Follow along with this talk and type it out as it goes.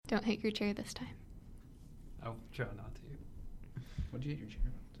Don't hit your chair this time. I'll try not to. What'd you hit your chair?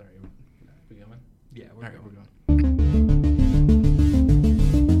 Sorry, we going? Yeah, All right, we're going.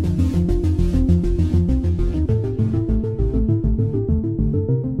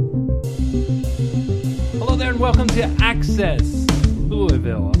 Hello there and welcome to Access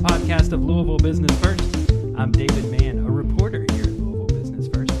Louisville, a podcast of Louisville Business First. I'm David Mann, a reporter here at Louisville Business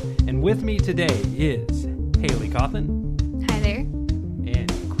First. And with me today is Haley Cawthon. Hi there.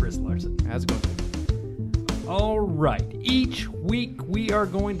 And Chris Larson. How's it going? All right. Each week we are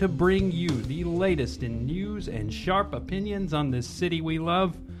going to bring you the latest in news and sharp opinions on this city we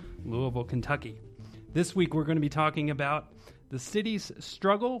love, Louisville, Kentucky. This week we're going to be talking about the city's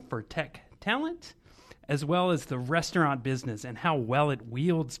struggle for tech talent, as well as the restaurant business and how well it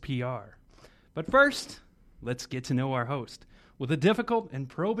wields PR. But first, let's get to know our host with a difficult and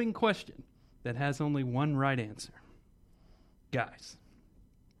probing question that has only one right answer. Guys,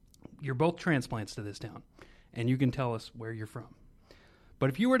 you're both transplants to this town, and you can tell us where you're from.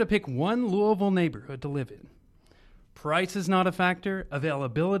 But if you were to pick one Louisville neighborhood to live in, price is not a factor,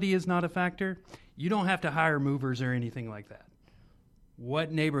 availability is not a factor, you don't have to hire movers or anything like that.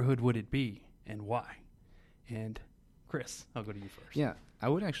 What neighborhood would it be, and why? And Chris, I'll go to you first. Yeah, I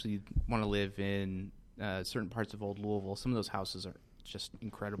would actually want to live in certain parts of Old Louisville. Some of those houses are just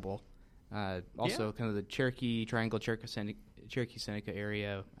incredible. Also, kind of the Cherokee Triangle, Cherokee Seneca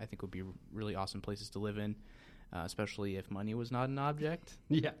area, I think would be really awesome places to live in, especially if money was not an object.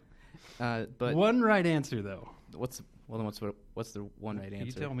 Yeah. But one right answer, though. What's the one right answer?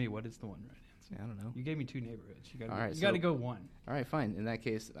 You tell me, what is the one right answer? I don't know. You gave me two neighborhoods. You All got to go one. All right, fine. In that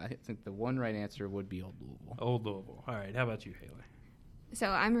case, I think the one right answer would be Old Louisville. Old Louisville. All right. How about you, Haley? So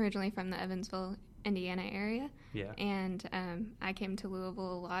I'm originally from the Evansville, Indiana area. Yeah. And I came to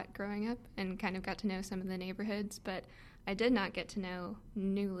Louisville a lot growing up and kind of got to know some of the neighborhoods, but I did not get to know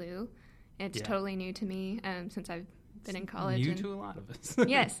New Lou. It's totally new to me since I've been in college. New to a lot of us.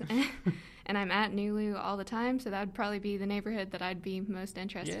 Yes. And I'm at New Lou all the time, so that would probably be the neighborhood that I'd be most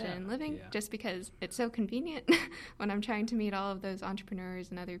interested in living, just because it's so convenient when I'm trying to meet all of those entrepreneurs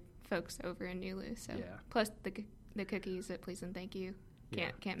and other folks over in New Lou. So plus the cookies at Please and Thank You.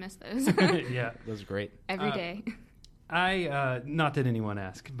 Can't miss those. Yeah. Those are great. Every day. I not that anyone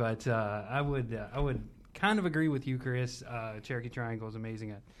asked, but I would kind of agree with you, Chris. Cherokee Triangle is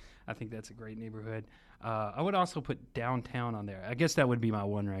amazing. I think that's a great neighborhood. I would also put downtown on there. I guess that would be my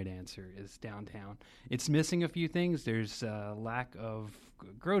one right answer, is downtown. It's missing a few things. There's a lack of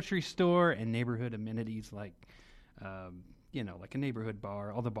grocery store and neighborhood amenities like, like a neighborhood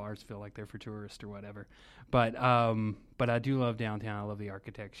bar. All the bars feel like they're for tourists or whatever. But I do love downtown. I love the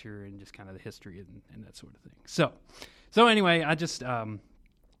architecture and just kind of the history and that sort of thing. So anyway,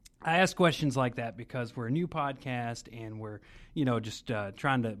 I ask questions like that because we're a new podcast and we're, just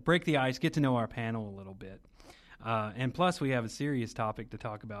trying to break the ice, get to know our panel a little bit. And plus, we have a serious topic to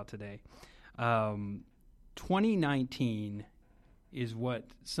talk about today. 2019 is what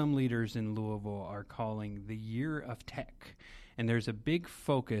some leaders in Louisville are calling the year of tech. And there's a big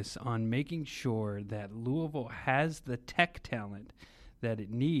focus on making sure that Louisville has the tech talent that it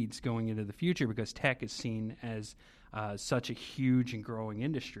needs going into the future, because tech is seen as such a huge and growing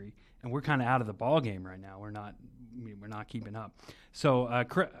industry, and we're kind of out of the ball game right now. We're not keeping up. So I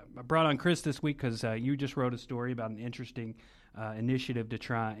brought on Chris this week because you just wrote a story about an interesting initiative to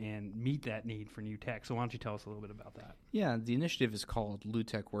try and meet that need for new tech. So why don't you tell us a little bit about that? Yeah, the initiative is called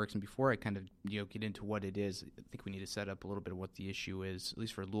LouTech Works, and before I kind of get into what it is, I think we need to set up a little bit of what the issue is, at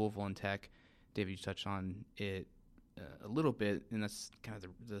least for Louisville and tech. David, you touched on it a little bit, and that's kind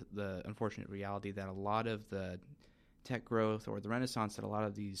of the unfortunate reality that a lot of the tech growth or the renaissance that a lot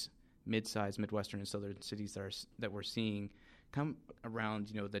of these mid-sized Midwestern and Southern cities that we're seeing come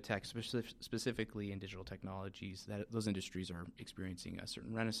around, the tech, specifically in digital technologies, that those industries are experiencing a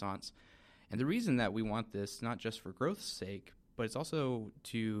certain renaissance. And the reason that we want this, not just for growth's sake, but it's also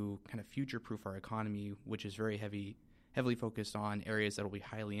to kind of future-proof our economy, which is very heavily focused on areas that will be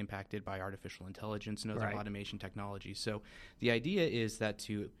highly impacted by artificial intelligence and other automation technologies. So the idea is that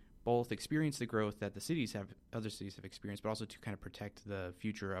to both experience the growth that other cities have experienced, but also to kind of protect the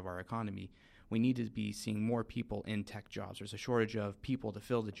future of our economy, we need to be seeing more people in tech jobs. There's a shortage of people to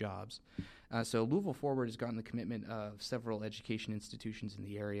fill the jobs. So Louisville Forward has gotten the commitment of several education institutions in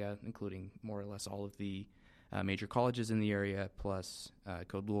the area, including more or less all of the major colleges in the area, plus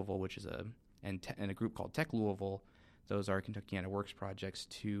Code Louisville, which is and a group called Tech Louisville. Those are Kentuckiana Works projects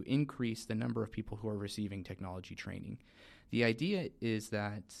to increase the number of people who are receiving technology training. The idea is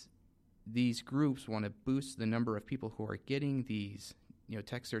that these groups want to boost the number of people who are getting these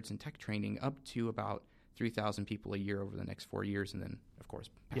tech certs and tech training up to about 3,000 people a year over the next 4 years, and then, of course,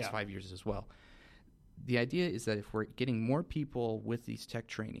 past 5 years as well. The idea is that if we're getting more people with these tech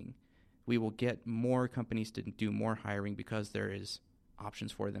training, we will get more companies to do more hiring because there is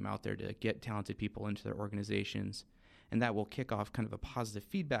options for them out there to get talented people into their organizations. And that will kick off kind of a positive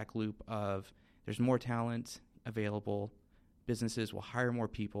feedback loop of there's more talent available, businesses will hire more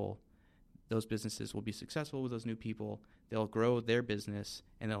people, those businesses will be successful with those new people, they'll grow their business,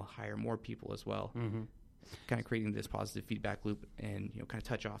 and they'll hire more people as well. Mm-hmm. Kind of creating this positive feedback loop and, kind of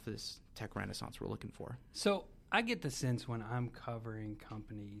touch off this tech renaissance we're looking for. So I get the sense when I'm covering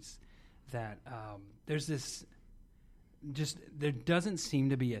companies that there's this there doesn't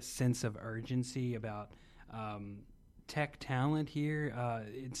seem to be a sense of urgency about tech talent here.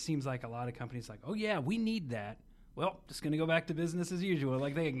 It seems like a lot of companies like, oh yeah, we need that. Well, just going to go back to business as usual.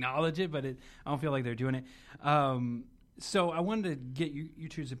 Like they acknowledge it, but I don't feel like they're doing it. So I wanted to get you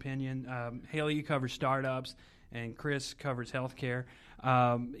two's opinion. Haley, you cover startups, and Chris covers healthcare.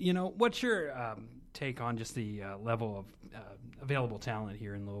 What's your take on just the level of available talent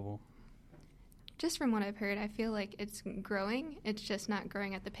here in Louisville? Just from what I've heard, I feel like it's growing. It's just not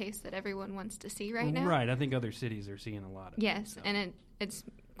growing at the pace that everyone wants to see right now. Right. I think other cities are seeing a lot of Yes, and it's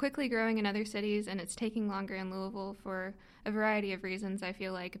quickly growing in other cities, and it's taking longer in Louisville for a variety of reasons, I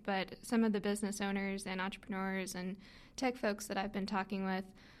feel like. But some of the business owners and entrepreneurs and tech folks that I've been talking with,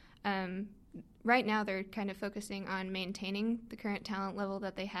 right now they're kind of focusing on maintaining the current talent level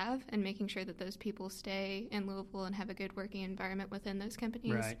that they have and making sure that those people stay in Louisville and have a good working environment within those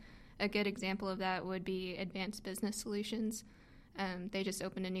companies. Right. A good example of that would be Advanced Business Solutions. They just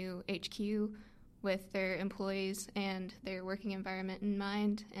opened a new HQ with their employees and their working environment in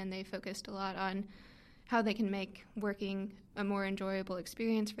mind, and they focused a lot on how they can make working a more enjoyable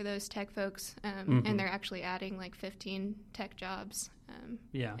experience for those tech folks, and they're actually adding like 15 tech jobs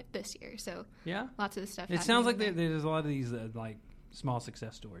this year. So lots of the stuff. It sounds like there's a lot of these like small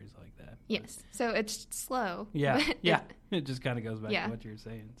success stories like that. Yes. So it's slow. Yeah. It just kind of goes back to what you're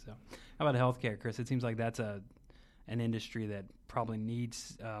saying. So how about healthcare, Chris? It seems like that's an industry that probably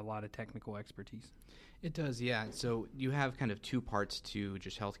needs a lot of technical expertise. It does, yeah. So you have kind of two parts to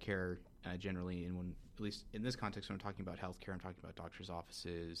just healthcare generally, and when, at least in this context, when I'm talking about healthcare, I'm talking about doctors'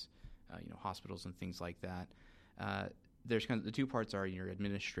 offices, hospitals and things like that. There's kind of the two parts are your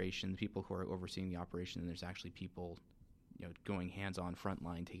administration, the people who are overseeing the operation, and there's actually people going hands-on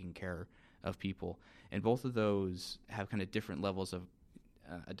frontline, taking care of people. And both of those have kind of different levels of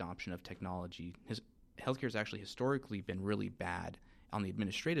adoption of technology. Healthcare has actually historically been really bad on the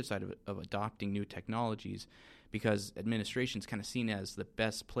administrative side of adopting new technologies, because administration is kind of seen as the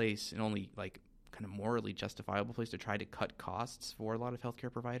best place and only like kind of morally justifiable place to try to cut costs for a lot of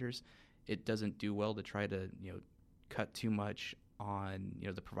healthcare providers. It doesn't do well to try to cut too much on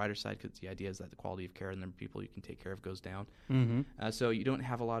the provider side, because the idea is that the quality of care and the number of people you can take care of goes down. Mm-hmm. So you don't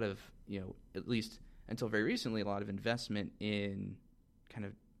have a lot of at least until very recently, a lot of investment in kind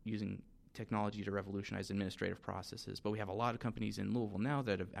of using technology to revolutionize administrative processes. But we have a lot of companies in Louisville now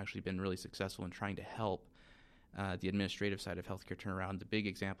that have actually been really successful in trying to help the administrative side of healthcare turn around. The big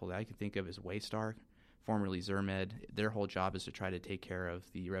example that I can think of is Waystar, formerly Zirmed. Their whole job is to try to take care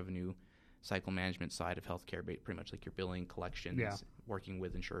of the revenue cycle management side of healthcare, pretty much like your billing, collections, working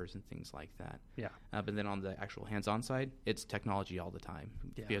with insurers and things like that. Yeah. But then on the actual hands-on side, it's technology all the time,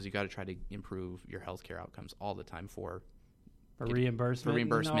 because you got to try to improve your healthcare outcomes all the time for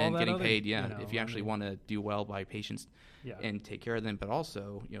reimbursement, getting paid. If you actually want to do well by patients and take care of them, but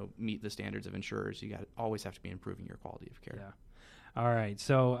also meet the standards of insurers, you always have to be improving your quality of care. Yeah. All right.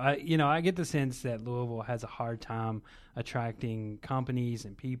 So I get the sense that Louisville has a hard time attracting companies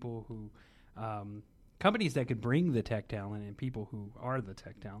and people who companies that could bring the tech talent and people who are the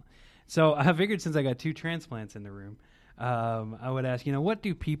tech talent. So I figured, since I got two transplants in the room, I would ask, what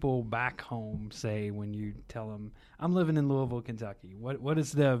do people back home say when you tell them, I'm living in Louisville, Kentucky? What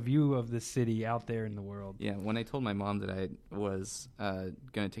is the view of the city out there in the world? Yeah, when I told my mom that I was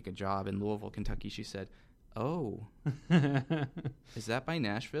going to take a job in Louisville, Kentucky, she said, "Oh, is that by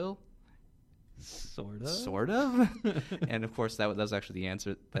Nashville?" Sort of. And of course, that was actually the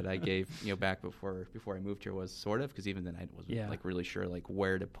answer that I gave, back before I moved here, was sort of, because even then I wasn't really sure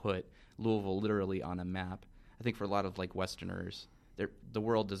where to put Louisville literally on a map. I think for a lot of Westerners, the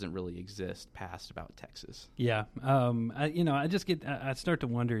world doesn't really exist past about Texas. Yeah. I start to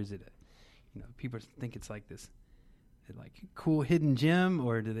wonder, is it, people think it's like this like cool hidden gem,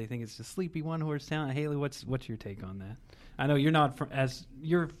 or do they think it's a sleepy one-horse town? Haley, what's your take on that? I know you're not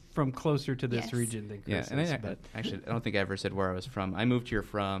you're from closer to this region than Chris is. But actually, I don't think I ever said where I was from. I moved here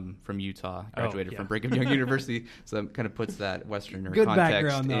from Utah. Graduated from Brigham Young University, so that kind of puts that Westerner good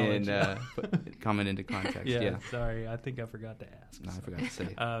context comment into context. Yeah, sorry, I think I forgot to ask. No, I forgot to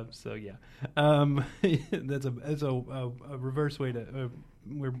say. That's a reverse way to.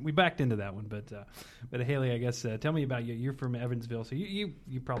 We backed into that one, but Haley, I guess tell me about you. You're from Evansville, so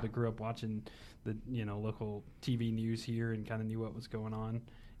you probably grew up watching the local TV news here and kind of knew what was going on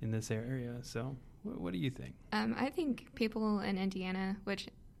in this area. So what do you think? I think people in Indiana, which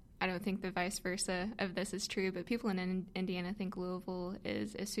I don't think the vice versa of this is true, but people in Indiana think Louisville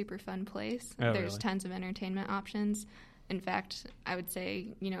is a super fun place. Oh, There's really? tons of entertainment options. In fact, I would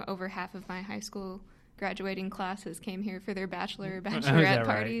say over half of my high school graduating classes came here for their bachelor or bachelorette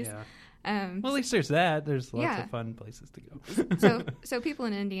parties. Right? Yeah. Well, at least there's that. There's lots of fun places to go. So people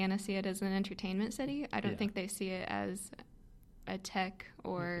in Indiana see it as an entertainment city. I don't think they see it as a tech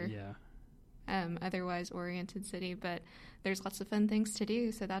or otherwise oriented city. But there's lots of fun things to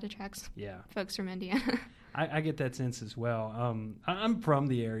do, so that attracts folks from Indiana. I get that sense as well. I'm from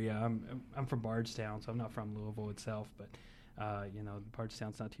the area. I'm from Bardstown, so I'm not from Louisville itself, but.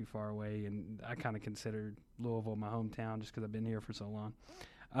 Bardstown's not too far away, and I kind of consider Louisville my hometown just because I've been here for so long.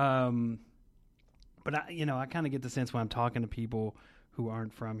 But I kind of get the sense when I'm talking to people who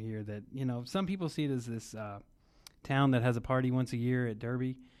aren't from here that some people see it as this town that has a party once a year at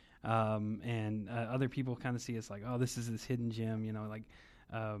Derby, and other people kind of see us like, oh, this is this hidden gem,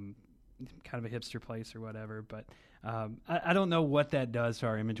 kind of a hipster place or whatever. But I don't know what that does to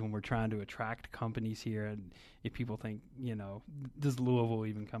our image when we're trying to attract companies here, and if people think, does Louisville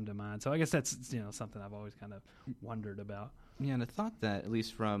even come to mind? So I guess that's something I've always kind of wondered about. Yeah, and I thought that, at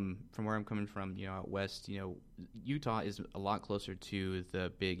least from where I'm coming from, out west, Utah is a lot closer to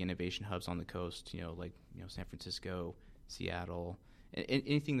the big innovation hubs on the coast, like San Francisco, Seattle,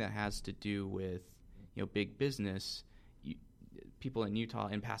 anything that has to do with big business. People in Utah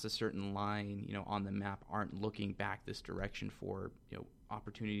and past a certain line, on the map aren't looking back this direction for,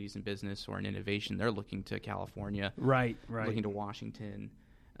 opportunities in business or in innovation. They're looking to California, right, looking to Washington.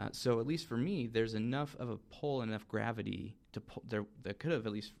 So at least for me, there's enough of a pull, enough gravity to pull there that could have,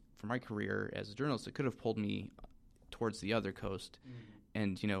 at least for my career as a journalist, it could have pulled me towards the other coast.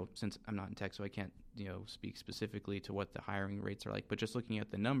 And since I'm not in tech, so I can't speak specifically to what the hiring rates are like. But just looking at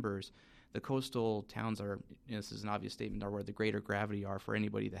the numbers. The coastal towns are, this is an obvious statement, are where the greater gravity are for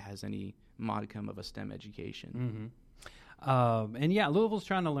anybody that has any modicum of a STEM education. And Louisville's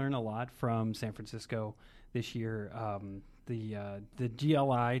trying to learn a lot from San Francisco this year. The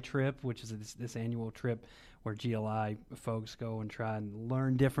GLI trip, which is this annual trip where GLI folks go and try and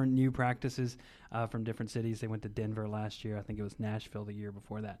learn different new practices from different cities. They went to Denver last year. I think it was Nashville the year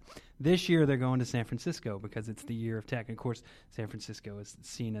before that. This year they're going to San Francisco because it's the year of tech. And of course, San Francisco is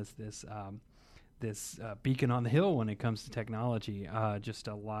seen as this beacon on the hill when it comes to technology. Just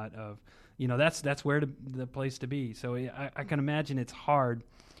a lot of, that's where the place to be. So I can imagine it's hard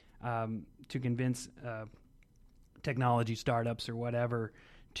to convince technology startups or whatever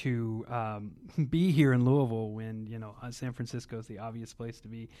to be here in Louisville when San Francisco is the obvious place to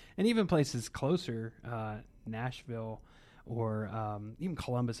be, and even places closer, Nashville or even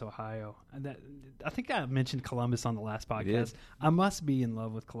Columbus, Ohio. I think I mentioned Columbus on the last podcast. I must be in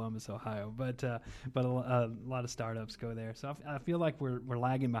love with Columbus, Ohio, but a lot of startups go there. So I feel like we're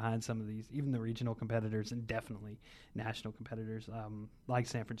lagging behind some of these, even the regional competitors, and definitely national competitors like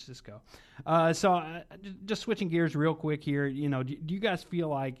San Francisco. Just switching gears real quick here. Do you guys feel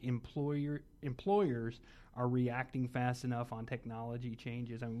like employers are reacting fast enough on technology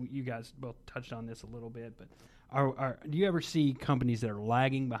changes? I mean, you guys both touched on this a little bit, but do you ever see companies that are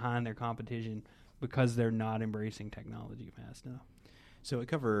lagging behind their competition because they're not embracing technology fast enough? So I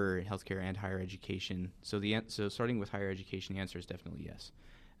cover healthcare and higher education. So starting with higher education, the answer is definitely yes.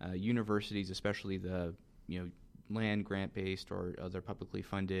 Universities, especially the land grant based or other publicly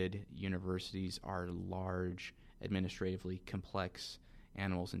funded universities, are large, administratively complex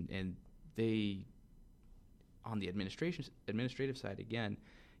animals, and they, on the administrative side, again,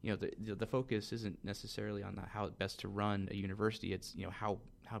 the focus isn't necessarily on how best to run a university. It's how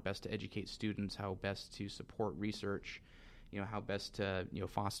best to educate students, how best to support research, how best to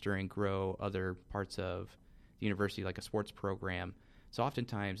foster and grow other parts of the university, like a sports program. So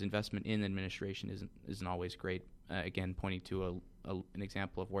oftentimes investment in administration isn't always great. Again, pointing to an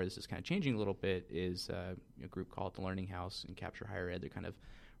example of where this is kind of changing a little bit is a group called the Learning House and Capture Higher Ed. They're kind of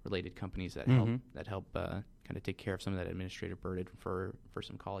related companies that help kind of take care of some of that administrative burden for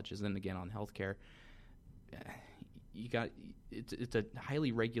some colleges. And then again, on healthcare, it's a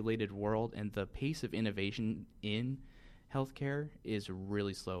highly regulated world, and the pace of innovation in healthcare is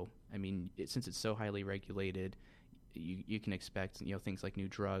really slow. I mean, since it's so highly regulated, you can expect things like new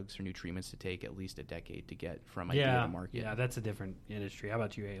drugs or new treatments to take at least a decade to get from idea to market. Yeah, that's a different industry. How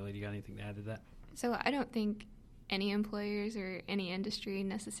about you, Haley? Do you got anything to add to that? So I don't think any employers or any industry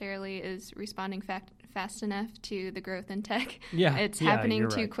necessarily is responding fast enough to the growth in tech. Yeah, it's happening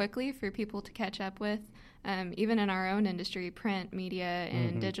too quickly for people to catch up with. Even in our own industry, print media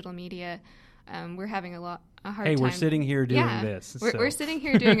and digital media, we're having a hard time. Hey, we're sitting here doing this. We're sitting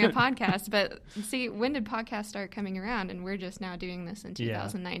here doing a podcast, but see, when did podcasts start coming around? And we're just now doing this in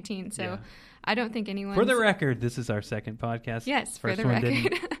 2019. So I don't think anyone. For the record, this is our second podcast. Yes, for the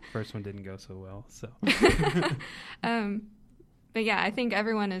record. First one didn't go so well. So. But yeah, I think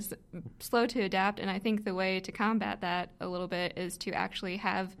everyone is slow to adapt, and I think the way to combat that a little bit is to actually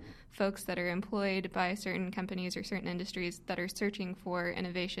have folks that are employed by certain companies or certain industries that are searching for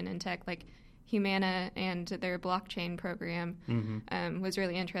innovation in tech, like Humana and their blockchain program was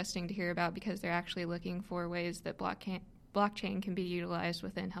really interesting to hear about, because they're actually looking for ways that blockchain can be utilized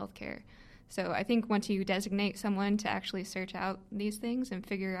within healthcare. So I think once you designate someone to actually search out these things and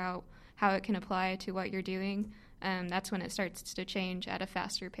figure out how it can apply to what you're doing, that's when it starts to change at a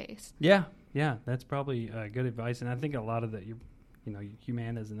faster pace. Yeah, that's probably good advice. And I think a lot of the,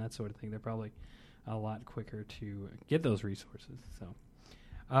 Humanas and that sort of thing, they're probably a lot quicker to get those resources.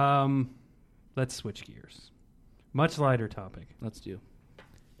 So let's switch gears. Much lighter topic. Let's do.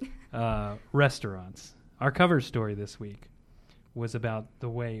 Restaurants. Our cover story this week was about the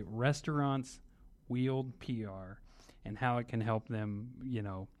way restaurants wield PR and how it can help them,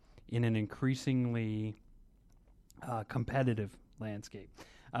 in an increasingly competitive landscape.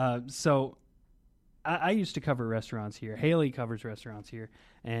 So I used to cover restaurants here. Haley covers restaurants here,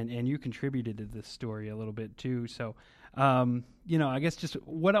 and you contributed to this story a little bit too. So, I guess just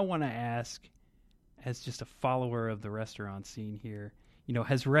what I want to ask as just a follower of the restaurant scene here,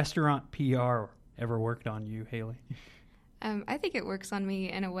 has restaurant PR ever worked on you, Haley? I think it works on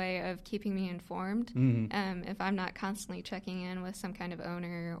me in a way of keeping me informed. If I'm not constantly checking in with some kind of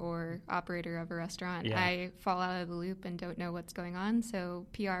owner or operator of a restaurant, I fall out of the loop and don't know what's going on. So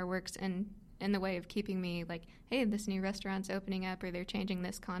PR works in the way of keeping me like, hey, this new restaurant's opening up, or they're changing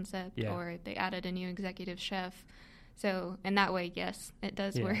this concept, or they added a new executive chef. So in that way, yes, it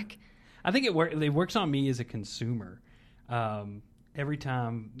does work. I think it works on me as a consumer. Every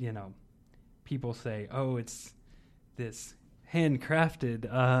time, people say, oh, it's this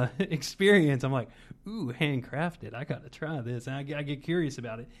handcrafted experience, I'm like, ooh, handcrafted, I got to try this. And I get curious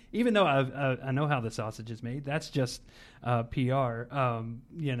about it. Even though I know how the sausage is made, that's just PR.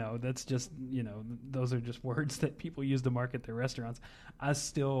 That's just, those are just words that people use to market their restaurants. I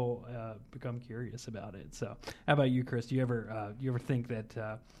still become curious about it. So how about you, Chris? Do you ever think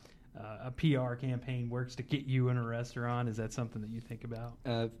that a PR campaign works to get you in a restaurant? Is that something that you think about?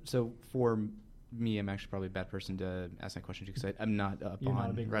 So for me, I'm actually probably a bad person to ask that question to, because I'm not up You're on not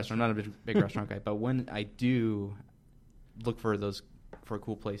a big restaurant. I'm not a big restaurant guy. But when I do look for a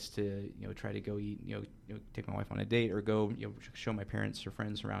cool place to try to go eat, take my wife on a date, or go show my parents or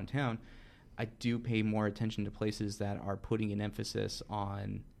friends around town, I do pay more attention to places that are putting an emphasis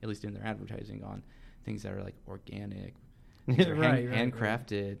on, at least in their advertising, on things that are like organic,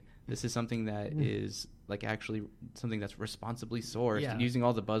 handcrafted. Right. This is something that is like actually something that's responsibly sourced, and using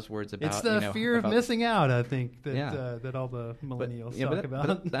all the buzzwords about. It's the fear of missing out, I think, that all the millennials talk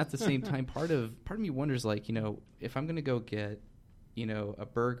about. But at the same time, part of me wonders, like, if I'm going to go get, a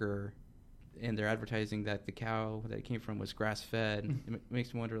burger, and they're advertising that the cow that it came from was grass fed, it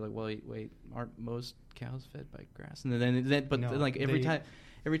makes me wonder, like, well, wait, aren't most cows fed by grass? And then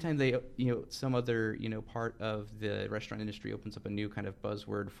every time they, some other, part of the restaurant industry opens up a new kind of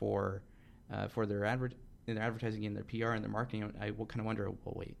buzzword for their advertising and their PR and their marketing, I will kind of wonder,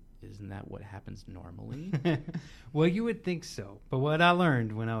 well, wait, isn't that what happens normally? Well, you would think so. But what I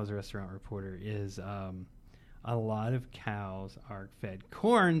learned when I was a restaurant reporter is a lot of cows are fed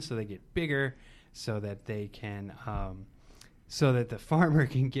corn so they get bigger, so that they can, so that the farmer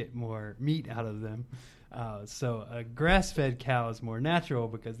can get more meat out of them. So a grass-fed cow is more natural,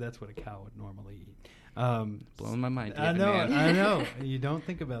 because that's what a cow would normally eat. Blowing my mind. I know. You don't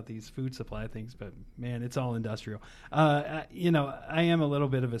think about these food supply things, but man, it's all industrial. I am a little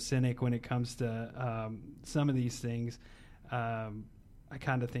bit of a cynic when it comes to some of these things. I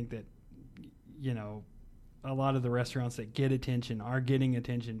kind of think that, a lot of the restaurants that get attention are getting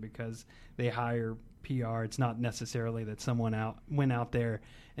attention because they hire PR. It's not necessarily that someone went out there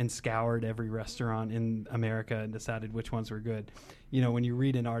and scoured every restaurant in America and decided which ones were good. You know, when you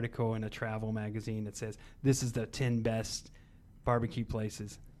read an article in a travel magazine that says this is the 10 best barbecue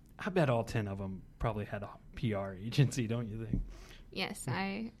places, I bet all 10 of them probably had a PR agency, don't you think? Yes,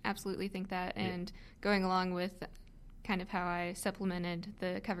 I absolutely think that. And going along with kind of how I supplemented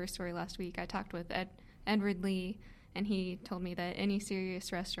the cover story last week, I talked with Edward Lee, and he told me that any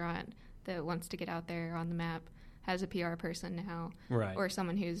serious restaurant that wants to get out there on the map has a PR person now, right, or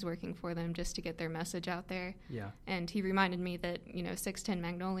someone who's working for them just to get their message out there. Yeah. And he reminded me that, 610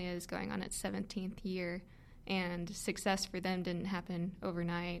 Magnolia is going on its 17th year, and success for them didn't happen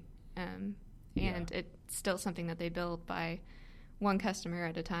overnight. And it's still something that they built by one customer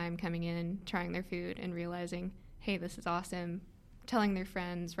at a time coming in, trying their food, and realizing, hey, this is awesome, telling their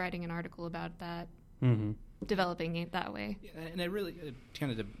friends, writing an article about that, developing it that way. And I really,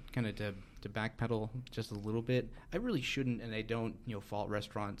 kind of to backpedal just a little bit, I really shouldn't, and I don't, fault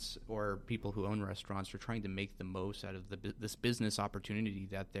restaurants or people who own restaurants for trying to make the most out of this business opportunity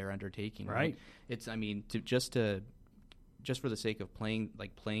that they're undertaking. Right. It's, just for the sake of playing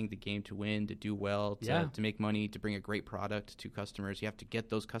the game to win, to do well, to make money, to bring a great product to customers, you have to get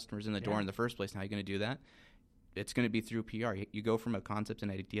those customers in the door in the first place. How are you going to do that? It's going to be through PR. You go from a concept and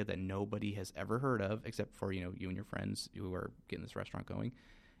idea that nobody has ever heard of, except for you and your friends who are getting this restaurant going,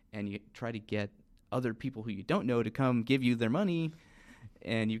 and you try to get other people who you don't know to come give you their money,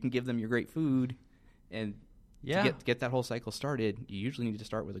 and you can give them your great food, and to get that whole cycle started, you usually need to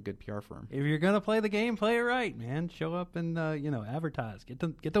start with a good PR firm. If you're going to play the game, play it right, man. Show up and advertise.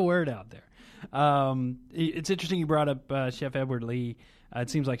 Get the word out there. It's interesting you brought up Chef Edward Lee. It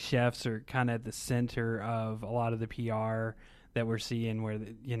seems like chefs are kind of at the center of a lot of the PR that we're seeing, where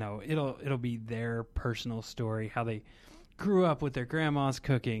it'll be their personal story, how they grew up with their grandma's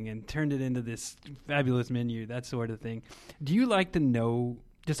cooking and turned it into this fabulous menu, that sort of thing. Do you like to know,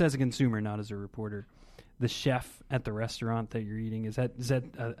 just as a consumer, not as a reporter, the chef at the restaurant that you're eating? Is that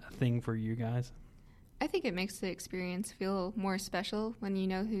a thing for you guys? I think it makes the experience feel more special when you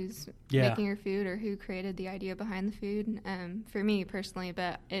know who's making your food or who created the idea behind the food. For me personally,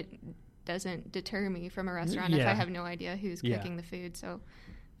 but it doesn't deter me from a restaurant if I have no idea who's cooking the food. So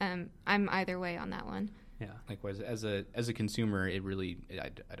I'm either way on that one. Yeah. Likewise, as a consumer, it really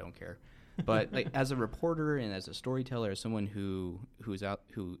I don't care. But as a reporter and as a storyteller, as someone who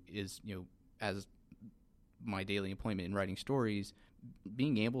is as my daily employment in writing stories,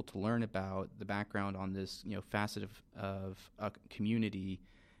 being able to learn about the background on this facet of a community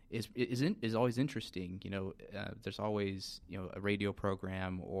is always interesting. There's always a radio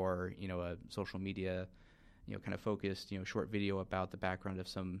program or a social media kind of focused short video about the background of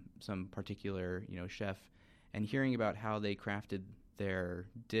some particular chef, and hearing about how they crafted their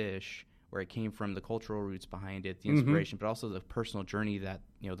dish, where it came from, the cultural roots behind it, the inspiration, but also the personal journey that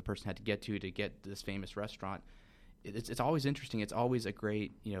the person had to get this famous restaurant. It's always interesting. It's always a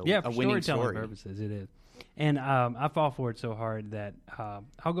great a winning story. Purposes, it is. And I fall for it so hard that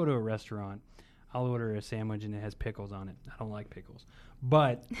I'll go to a restaurant, I'll order a sandwich and it has pickles on it. I don't like pickles,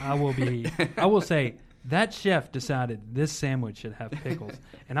 but I will say that chef decided this sandwich should have pickles,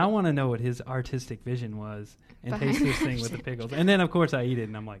 and I want to know what his artistic vision was and taste this thing with the pickles. And then, of course, I eat it,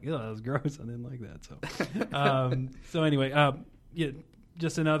 and I'm like, oh, that was gross. I didn't like that. So anyway,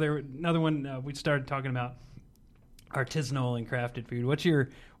 just another one. We started talking about artisanal and crafted food. What's your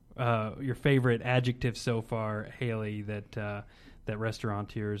favorite adjective so far, Haley, that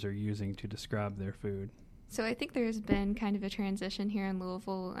restaurateurs are using to describe their food? So I think there's been kind of a transition here in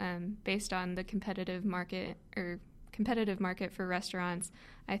Louisville based on the competitive market for restaurants.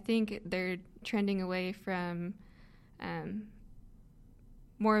 I think they're trending away from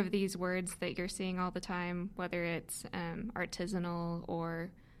more of these words that you're seeing all the time, whether it's artisanal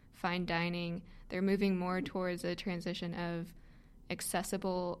or fine dining. They're moving more towards a transition of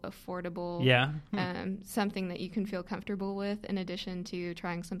accessible, affordable, something that you can feel comfortable with in addition to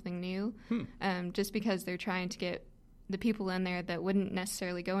trying something new, just because they're trying to get the people in there that wouldn't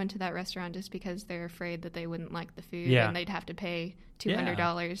necessarily go into that restaurant just because they're afraid that they wouldn't like the food and they'd have to pay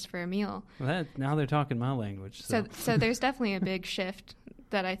 $200 for a meal. Well, now they're talking my language. So there's definitely a big shift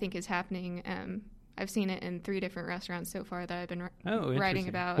that I think is happening. I've seen it in 3 different restaurants so far that I've been writing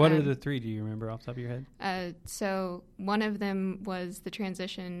about. What are the 3? Do you remember off the top of your head? So one of them was the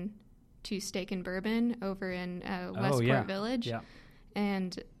transition to steak and bourbon over in Westport Village. Yeah.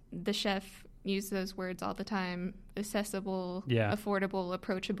 And the chef used those words all the time: accessible, affordable,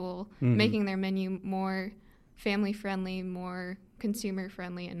 approachable, making their menu more family-friendly, more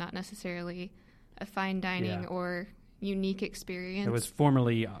consumer-friendly, and not necessarily a fine dining or unique experience. It was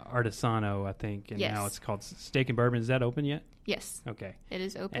formerly Artisano, I think, and now it's called Steak and Bourbon. Is that open yet? Yes. Okay. It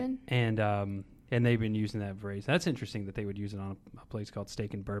is open. And they've been using that phrase. That's interesting that they would use it on a place called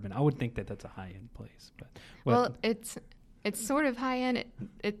Steak and Bourbon. I would think that that's a high-end place. But well, it's sort of high-end.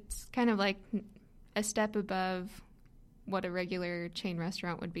 It's kind of like a step above what a regular chain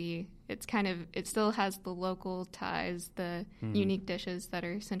restaurant would be. It still has the local ties, the unique dishes that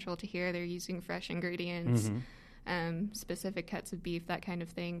are central to here. They're using fresh ingredients, specific cuts of beef, that kind of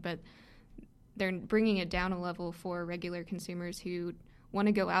thing. But they're bringing it down a level for regular consumers who want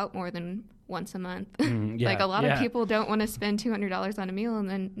to go out more than once a month. Like a lot of people don't want to spend $200 on a meal and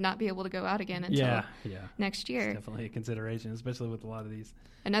then not be able to go out again until next year. It's definitely a consideration, especially with a lot of these.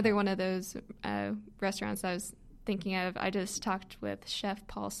 Another one of those restaurants I was thinking of, I just talked with Chef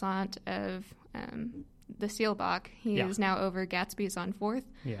Paul Sant of the Seelbach. He is now over Gatsby's on 4th.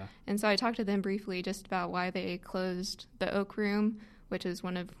 Yeah. And so I talked to them briefly just about why they closed the Oak Room, which is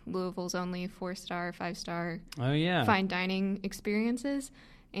one of Louisville's only 4-star, 5-star fine dining experiences.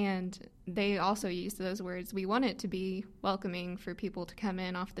 And they also use those words. We want it to be welcoming for people to come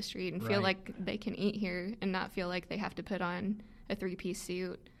in off the street and feel like they can eat here and not feel like they have to put on a 3-piece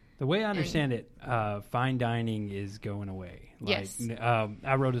suit. The way I understand it, fine dining is going away. Yes.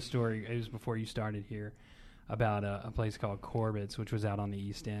 I wrote a story, it was before you started here, about a place called Corbett's, which was out on the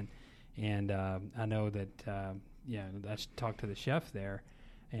East End. And I know that, I talked to the chef there,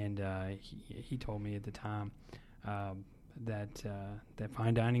 and he told me at the time that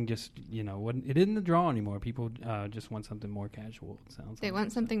fine dining just, it isn't the draw anymore. People just want something more casual, it sounds like. They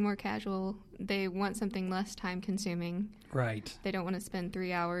want something more casual. They want something less time-consuming. Right. They don't want to spend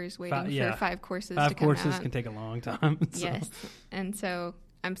 3 hours waiting for 5 courses to come out. 5 courses can take a long time. So. Yes. And so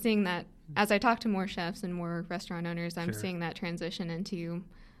I'm seeing that as I talk to more chefs and more restaurant owners, I'm seeing that transition into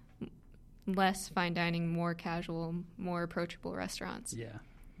less fine dining, more casual, more approachable restaurants. Yeah.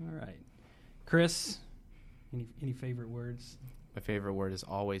 All right. Chris, any favorite words? My favorite word is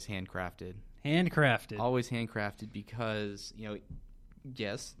always handcrafted. Handcrafted. Always handcrafted because,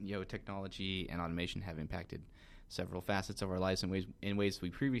 yes, technology and automation have impacted several facets of our lives in ways we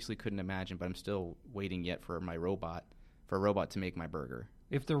previously couldn't imagine, but I'm still waiting yet for a robot to make my burger.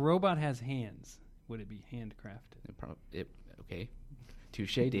 If the robot has hands, would it be handcrafted? Okay.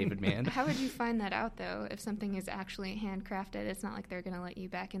 Touche, David, man. How would you find that out, though, if something is actually handcrafted? It's not like they're going to let you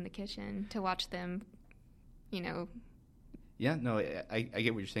back in the kitchen to watch them, Yeah, no, I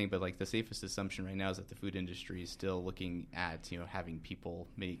get what you're saying, but the safest assumption right now is that the food industry is still looking at, having people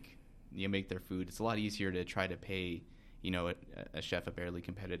make their food. It's a lot easier to try to pay, a chef a barely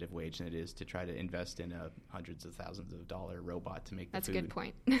competitive wage than it is to try to invest in a hundreds of thousands of dollar robot to make the food. That's a good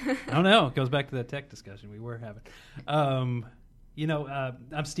point. I don't know. It goes back to the tech discussion we were having. I'm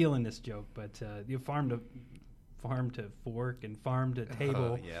stealing this joke, but you farm to fork and farm to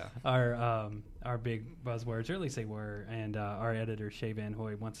table are big buzzwords, or at least they were. And our editor, Shay Van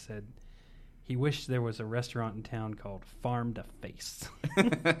Hoy, once said he wished there was a restaurant in town called Farm to Face. So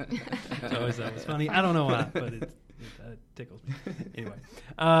I always thought it was funny. I don't know why, but it tickles me.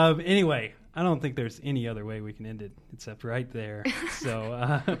 Anyway, I don't think there's any other way we can end it except right there.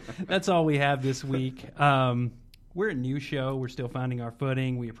 So that's all we have this week. We're a new show. We're still finding our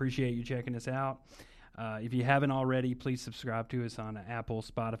footing. We appreciate you checking us out. If you haven't already, please subscribe to us on Apple,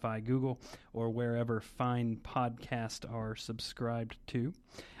 Spotify, Google, or wherever fine podcasts are subscribed to.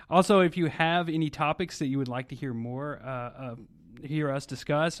 Also, if you have any topics that you would like to hear hear us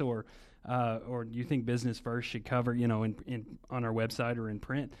discuss, or you think Business First should cover, on our website or in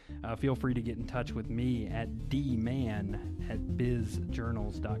print, feel free to get in touch with me at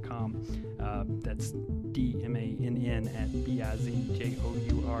dmann@bizjournals.com. That's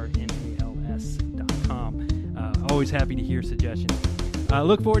DMANN@bizjournals.com. Always happy to hear suggestions.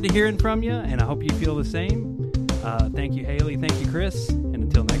 Look forward to hearing from you, and I hope you feel the same. Thank you, Haley. Thank you, Chris. And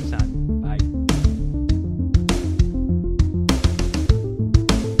until next time.